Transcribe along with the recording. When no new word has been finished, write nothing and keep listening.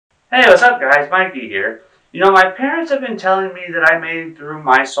Hey, what's up guys? Mikey here. My parents have been telling me that I made it through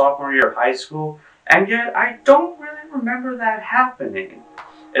my sophomore year of high school, and yet I don't really remember that happening.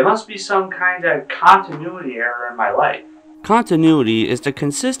 It must be some kind of continuity error in my life. Continuity is the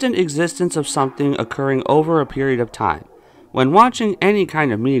consistent existence of something occurring over a period of time. When watching any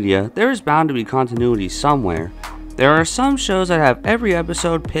kind of media, there is bound to be continuity somewhere. There are some shows that have every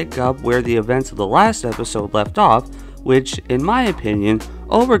episode pick up where the events of the last episode left off, which, in my opinion,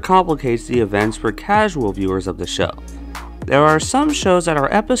 overcomplicates the events for casual viewers of the show. There are some shows that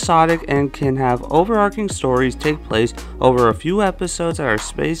are episodic and can have overarching stories take place over a few episodes that are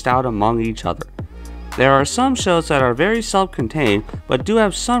spaced out among each other. There are some shows that are very self-contained but do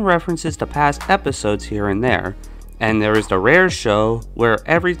have some references to past episodes here and there. And there is the rare show where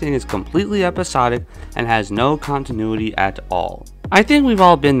everything is completely episodic and has no continuity at all. I think we've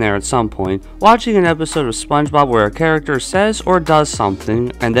all been there at some point, watching an episode of SpongeBob where a character says or does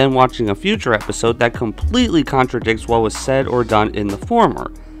something, and then watching a future episode that completely contradicts what was said or done in the former.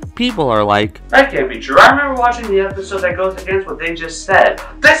 People are like, "That can't be true. I remember watching the episode that goes against what they just said.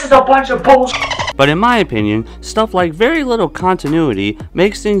 This is a bunch of bullshit." But in my opinion, stuff like very little continuity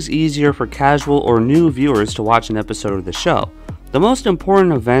makes things easier for casual or new viewers to watch an episode of the show. The most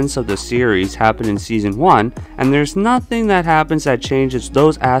important events of the series happen in Season 1, and there's nothing that happens that changes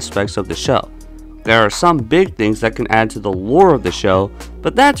those aspects of the show. There are some big things that can add to the lore of the show,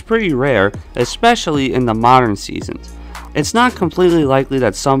 but that's pretty rare, especially in the modern seasons. It's not completely likely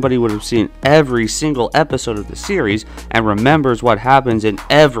that somebody would have seen every single episode of the series and remembers what happens in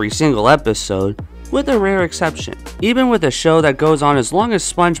every single episode, with a rare exception. Even with a show that goes on as long as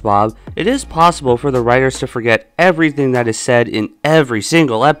SpongeBob, it is possible for the writers to forget everything that is said in every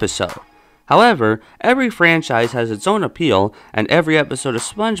single episode. However, every franchise has its own appeal, and every episode of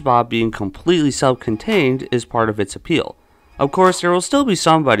SpongeBob being completely self-contained is part of its appeal. Of course, there will still be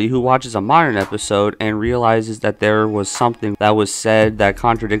somebody who watches a modern episode and realizes that there was something that was said that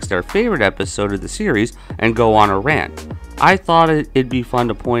contradicts their favorite episode of the series and go on a rant. I thought it'd be fun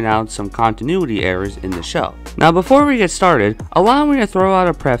to point out some continuity errors in the show. Now before we get started, allow me to throw out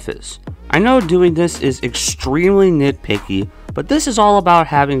a preface. I know doing this is extremely nitpicky, but this is all about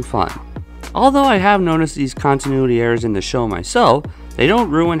having fun. Although I have noticed these continuity errors in the show myself, they don't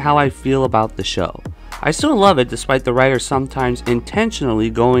ruin how I feel about the show. I still love it despite the writers sometimes intentionally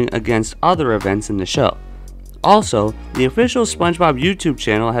going against other events in the show. Also, the official SpongeBob YouTube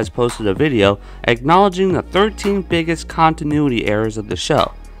channel has posted a video acknowledging the 13 biggest continuity errors of the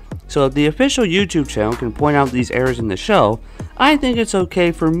show. So if the official YouTube channel can point out these errors in the show, I think it's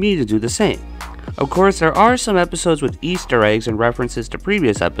okay for me to do the same. Of course, there are some episodes with Easter eggs and references to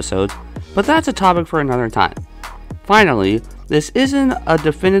previous episodes, but that's a topic for another time. Finally, this isn't a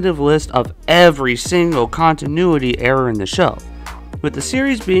definitive list of every single continuity error in the show. With the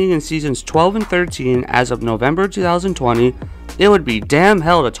series being in seasons 12 and 13 as of November 2020, it would be damn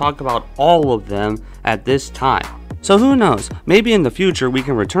hell to talk about all of them at this time. So who knows, maybe in the future we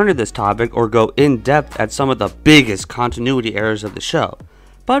can return to this topic or go in depth at some of the biggest continuity errors of the show.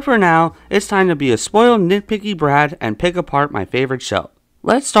 But for now, it's time to be a spoiled nitpicky brat and pick apart my favorite show.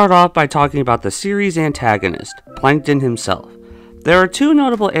 Let's start off by talking about the series' antagonist, Plankton himself. There are two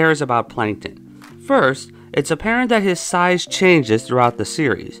notable errors about Plankton. First, it's apparent that his size changes throughout the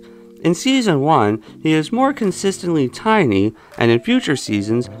series. In Season 1, he is more consistently tiny, and in future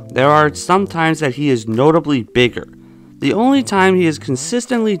seasons, there are some times that he is notably bigger. The only time he is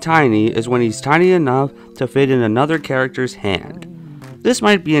consistently tiny is when he's tiny enough to fit in another character's hand. This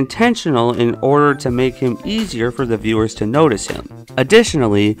might be intentional in order to make him easier for the viewers to notice him.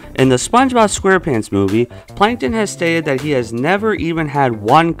 Additionally, in the SpongeBob SquarePants movie, Plankton has stated that he has never even had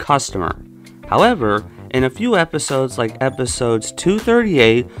one customer. However, in a few episodes like episodes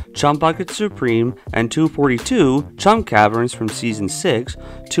 238, Chum Bucket Supreme, and 242, Chum Caverns from Season 6,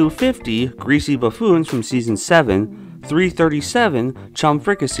 250, Greasy Buffoons from Season 7, 337, Chum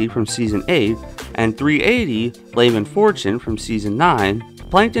Fricassee from Season 8, and 380, Layman Fortune from Season 9,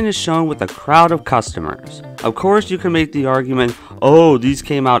 Plankton is shown with a crowd of customers. Of course, you can make the argument, oh, these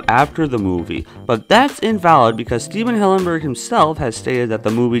came out after the movie, but that's invalid because Steven Hillenburg himself has stated that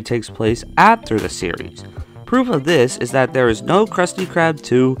the movie takes place after the series. Proof of this is that there is no Krusty Krab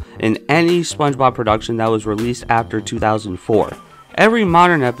 2 in any SpongeBob production that was released after 2004. Every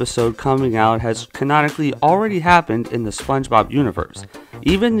modern episode coming out has canonically already happened in the SpongeBob universe,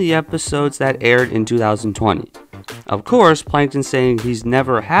 even the episodes that aired in 2020. Of course, Plankton saying he's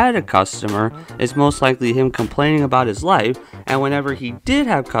never had a customer is most likely him complaining about his life, and whenever he did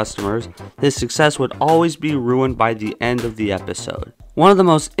have customers, his success would always be ruined by the end of the episode. One of the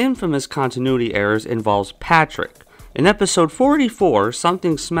most infamous continuity errors involves Patrick. In episode 44,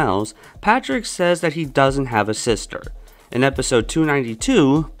 Something Smells, Patrick says that he doesn't have a sister. In episode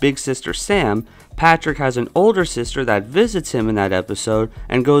 292, Big Sister Sam, Patrick has an older sister that visits him in that episode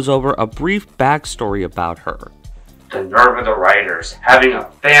and goes over a brief backstory about her. The nerve of the writers, having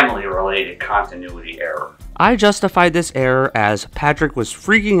a family-related continuity error. I justified this error as Patrick was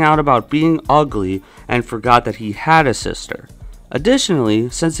freaking out about being ugly and forgot that he had a sister. Additionally,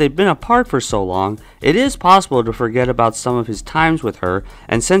 since they've been apart for so long, it is possible to forget about some of his times with her,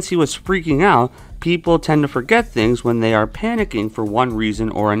 and since he was freaking out, people tend to forget things when they are panicking for one reason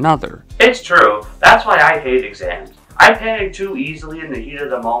or another. It's true. That's why I hate exams. I panic too easily in the heat of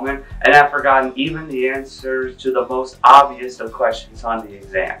the moment, and have forgotten even the answers to the most obvious of questions on the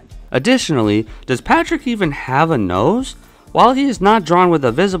exam. Additionally, does Patrick even have a nose? While he is not drawn with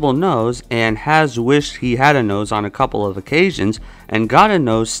a visible nose and has wished he had a nose on a couple of occasions and got a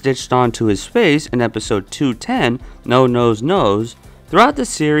nose stitched onto his face in episode 210, No Nose Nose, throughout the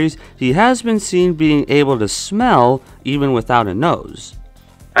series he has been seen being able to smell even without a nose.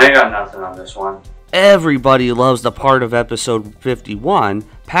 I ain't got nothing on this one. Everybody loves the part of episode 51,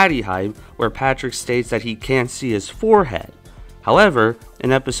 Patty Hype, where Patrick states that he can't see his forehead. However,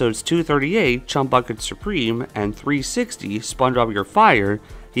 in episodes 238, Chum Bucket Supreme, and 360, SpongeBob You're Fired,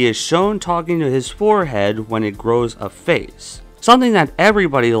 he is shown talking to his forehead when it grows a face. Something that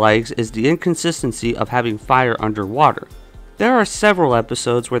everybody likes is the inconsistency of having fire underwater. There are several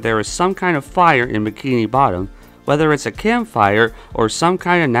episodes where there is some kind of fire in Bikini Bottom, whether it's a campfire or some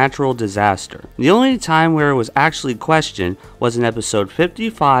kind of natural disaster. The only time where it was actually questioned was in episode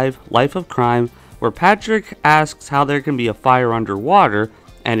 55, Life of Crime, where Patrick asks how there can be a fire underwater,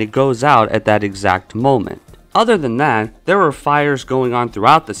 and it goes out at that exact moment. Other than that, there were fires going on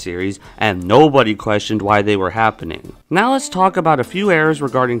throughout the series, and nobody questioned why they were happening. Now let's talk about a few errors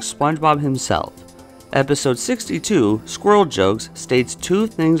regarding SpongeBob himself. Episode 62, Squirrel Jokes, states two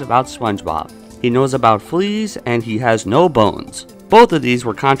things about SpongeBob. He knows about fleas, and he has no bones. Both of these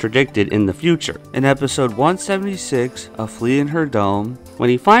were contradicted in the future. In episode 176, A Flea in Her Dome, when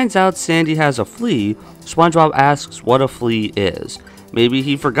he finds out Sandy has a flea, SpongeBob asks what a flea is. Maybe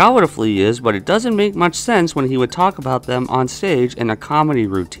he forgot what a flea is, but it doesn't make much sense when he would talk about them on stage in a comedy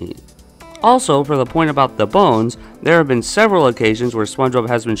routine. Also, for the point about the bones, there have been several occasions where SpongeBob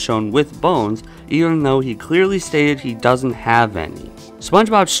has been shown with bones, even though he clearly stated he doesn't have any.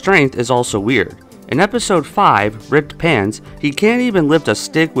 SpongeBob's strength is also weird. In episode 5, Ripped Pants, he can't even lift a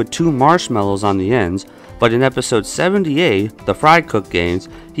stick with 2 marshmallows on the ends, but in episode 78, The Fry Cook Games,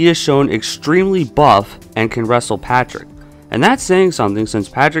 he is shown extremely buff and can wrestle Patrick. And that's saying something since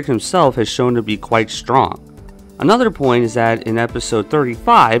Patrick himself has shown to be quite strong. Another point is that in episode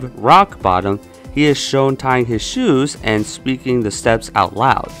 35, Rock Bottom, he is shown tying his shoes and speaking the steps out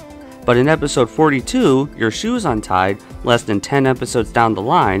loud. But in episode 42, Your Shoes Untied, less than 10 episodes down the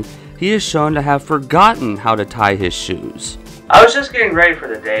line, he is shown to have forgotten how to tie his shoes. I was just getting ready for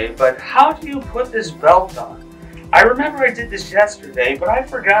the day, but how do you put this belt on? I remember I did this yesterday, but I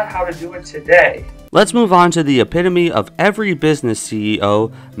forgot how to do it today. Let's move on to the epitome of every business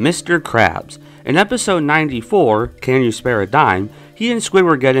CEO, Mr. Krabs. In episode 94, Can You Spare a Dime, he and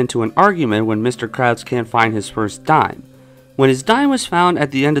Squidward get into an argument when Mr. Krabs can't find his first dime. When his dime was found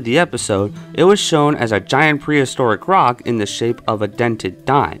at the end of the episode, it was shown as a giant prehistoric rock in the shape of a dented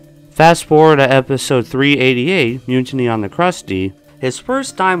dime. Fast forward to episode 388, Mutiny on the Krusty, his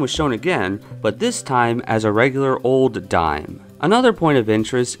first dime was shown again, but this time as a regular old dime. Another point of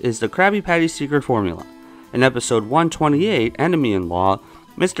interest is the Krabby Patty secret formula. In episode 128, Enemy-in-Law,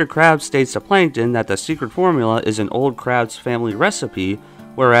 Mr. Krabs states to Plankton that the secret formula is an old Krabs family recipe,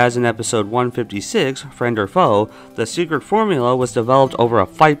 whereas in episode 156, Friend or Foe, the secret formula was developed over a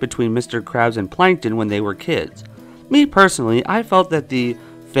fight between Mr. Krabs and Plankton when they were kids. Me personally, I felt that the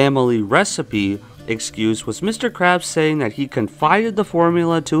family recipe excuse was Mr. Krabs saying that he confided the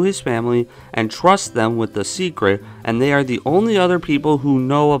formula to his family and trusts them with the secret, and they are the only other people who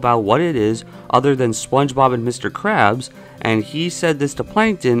know about what it is other than SpongeBob and Mr. Krabs, and he said this to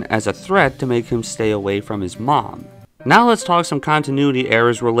Plankton as a threat to make him stay away from his mom. Now let's talk some continuity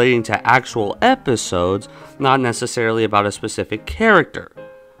errors relating to actual episodes, not necessarily about a specific character.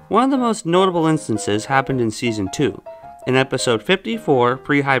 One of the most notable instances happened in Season 2. In episode 54,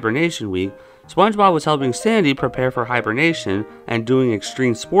 Pre-Hibernation Week, SpongeBob was helping Sandy prepare for hibernation and doing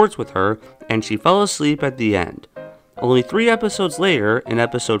extreme sports with her, and she fell asleep at the end. Only 3 episodes later, in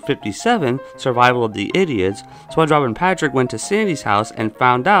episode 57, Survival of the Idiots, SpongeBob and Patrick went to Sandy's house and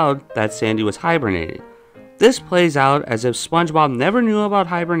found out that Sandy was hibernating. This plays out as if SpongeBob never knew about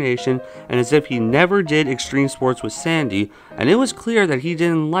hibernation and as if he never did extreme sports with Sandy, and it was clear that he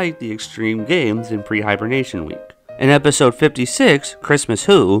didn't like the extreme games in Pre-Hibernation Week. In episode 56, Christmas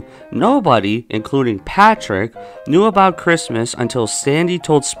Who, nobody, including Patrick, knew about Christmas until Sandy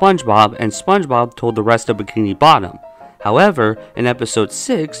told SpongeBob and SpongeBob told the rest of Bikini Bottom. However, in episode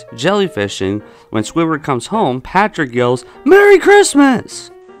 6, Jellyfishing, when Squidward comes home, Patrick yells, "Merry Christmas!"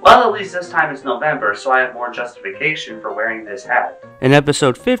 Well, at least this time it's November, so I have more justification for wearing this hat. In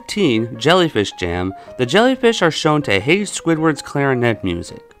episode 15, Jellyfish Jam, the jellyfish are shown to hate Squidward's clarinet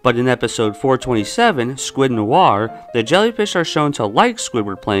music. But in episode 427, Squid Noir, the jellyfish are shown to like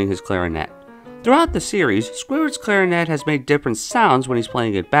Squidward playing his clarinet. Throughout the series, Squidward's clarinet has made different sounds when he's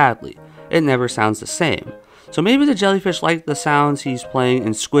playing it badly. It never sounds the same. So maybe the jellyfish liked the sounds he's playing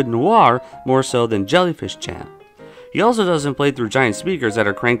in Squid Noir more so than Jellyfish Jam. He also doesn't play through giant speakers that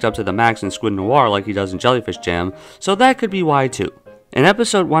are cranked up to the max in Squid Noir like he does in Jellyfish Jam, so that could be why too. In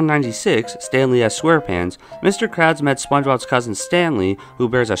episode 196, Stanley as SquarePants, Mr. Krabs met SpongeBob's cousin Stanley, who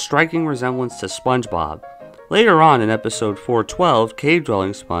bears a striking resemblance to SpongeBob. Later on in episode 412, Cave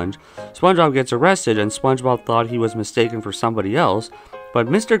Dwelling Sponge, SpongeBob gets arrested and SpongeBob thought he was mistaken for somebody else, but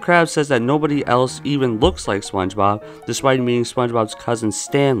Mr. Krabs says that nobody else even looks like SpongeBob, despite meeting SpongeBob's cousin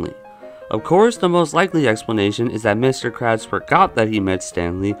Stanley. Of course, the most likely explanation is that Mr. Krabs forgot that he met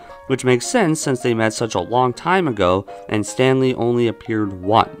Stanley, which makes sense since they met such a long time ago and Stanley only appeared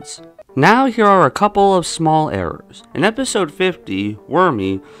once. Now here are a couple of small errors. In episode 50,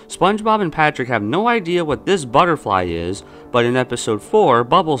 Wormy, SpongeBob and Patrick have no idea what this butterfly is, but in episode 4,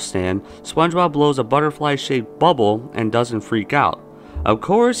 Bubble Stand, SpongeBob blows a butterfly-shaped bubble and doesn't freak out. Of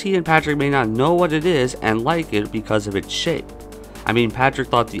course, he and Patrick may not know what it is and like it because of its shape. I mean, Patrick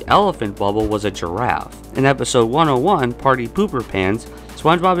thought the elephant bubble was a giraffe. In episode 101, Party Pooper Pants,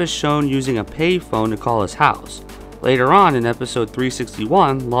 SpongeBob is shown using a payphone to call his house. Later on in episode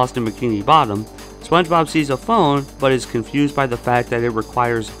 361, Lost in Bikini Bottom, SpongeBob sees a phone but is confused by the fact that it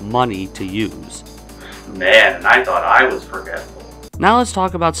requires money to use. Man, and I thought I was forgetful. Now let's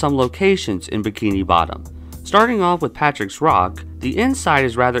talk about some locations in Bikini Bottom. Starting off with Patrick's Rock, the inside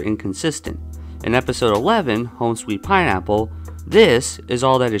is rather inconsistent. In episode 11, Home Sweet Pineapple, this is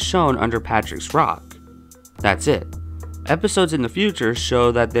all that is shown under Patrick's Rock. That's it. Episodes in the future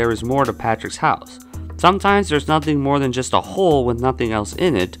show that there is more to Patrick's house. Sometimes there's nothing more than just a hole with nothing else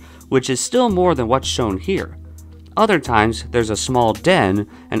in it, which is still more than what's shown here. Other times there's a small den,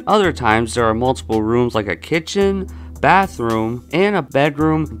 and other times there are multiple rooms like a kitchen, bathroom, and a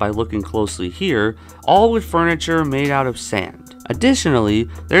bedroom by looking closely here, all with furniture made out of sand. Additionally,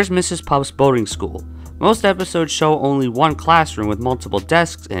 there's Mrs. Puff's boating school. Most episodes show only one classroom with multiple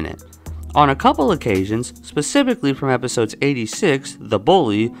desks in it. On a couple occasions, specifically from episodes 86, The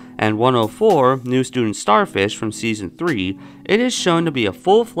Bully, and 104, New Student Starfish from Season 3, it is shown to be a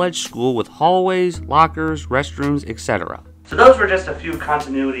full-fledged school with hallways, lockers, restrooms, etc. So those were just a few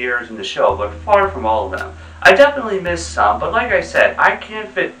continuity errors in the show, but far from all of them. I definitely missed some, but like I said, I can't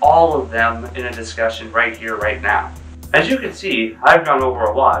fit all of them in a discussion right here, right now. As you can see, I've gone over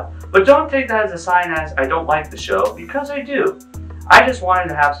a lot, but don't take that as a sign as I don't like the show, because I do. I just wanted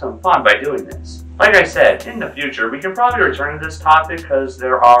to have some fun by doing this. Like I said, in the future, we can probably return to this topic because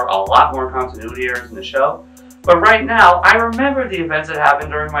there are a lot more continuity errors in the show. But right now, I remember the events that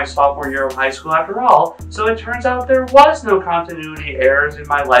happened during my sophomore year of high school after all, so it turns out there was no continuity errors in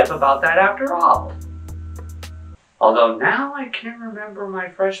my life about that after all. Although now I can't remember my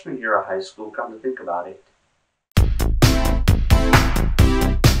freshman year of high school, come to think about it.